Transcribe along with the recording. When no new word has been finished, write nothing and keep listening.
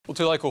Well,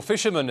 two local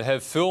fishermen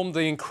have filmed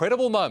the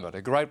incredible moment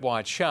a great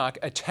white shark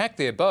attacked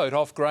their boat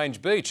off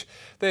Grange Beach.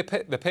 The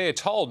pair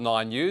told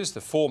 9 News the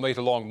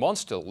 4-metre-long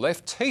monster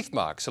left teeth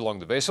marks along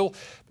the vessel,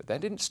 but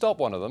that didn't stop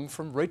one of them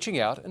from reaching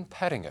out and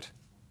patting it.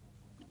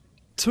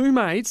 Two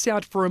mates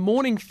out for a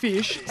morning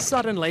fish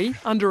suddenly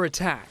under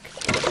attack.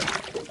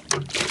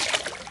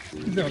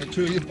 He's having a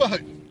tour of your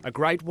boat. A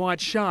great white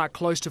shark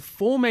close to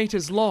 4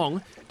 metres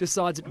long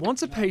decides it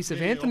wants a piece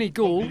of Anthony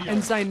Gould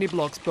and Zane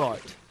Niblock's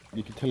boat.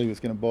 You could tell he was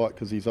going to bite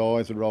because his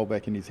eyes would roll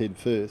back in his head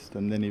first,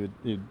 and then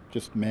he'd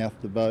just mouth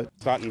the boat.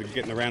 Starting to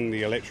getting around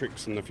the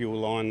electrics and the fuel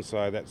lines,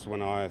 so that's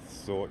when I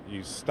thought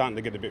you're starting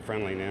to get a bit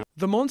friendly now.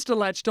 The monster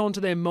latched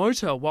onto their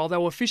motor while they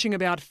were fishing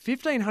about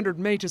 1,500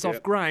 metres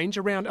off Grange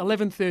around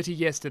 11:30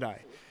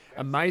 yesterday.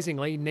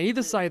 Amazingly,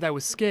 neither say they were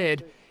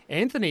scared,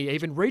 Anthony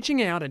even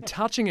reaching out and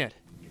touching it.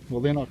 Well,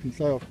 then I can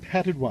say I've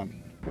patted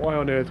one. Why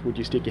on earth would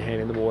you stick your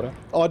hand in the water?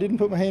 I didn't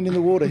put my hand in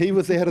the water. He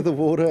was out of the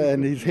water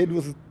and his head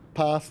was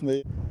past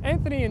me.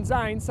 Anthony and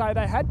Zane say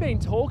they had been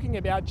talking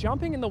about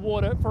jumping in the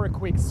water for a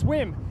quick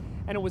swim,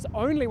 and it was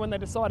only when they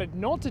decided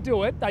not to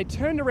do it they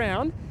turned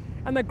around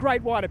and the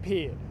great white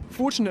appeared.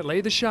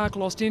 Fortunately, the shark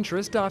lost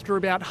interest after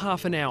about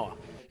half an hour.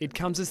 It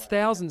comes as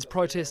thousands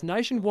protest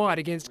nationwide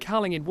against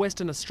culling in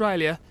Western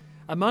Australia,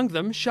 among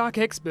them shark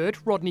expert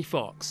Rodney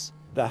Fox.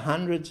 The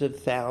hundreds of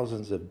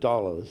thousands of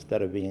dollars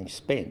that are being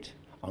spent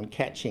on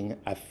catching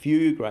a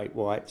few great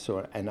whites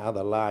and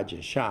other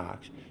larger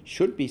sharks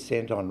should be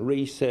sent on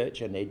research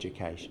and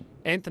education.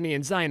 Anthony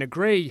and Zane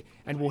agree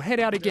and will head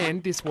out again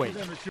this week.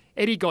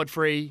 Eddie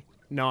Godfrey,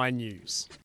 9 News.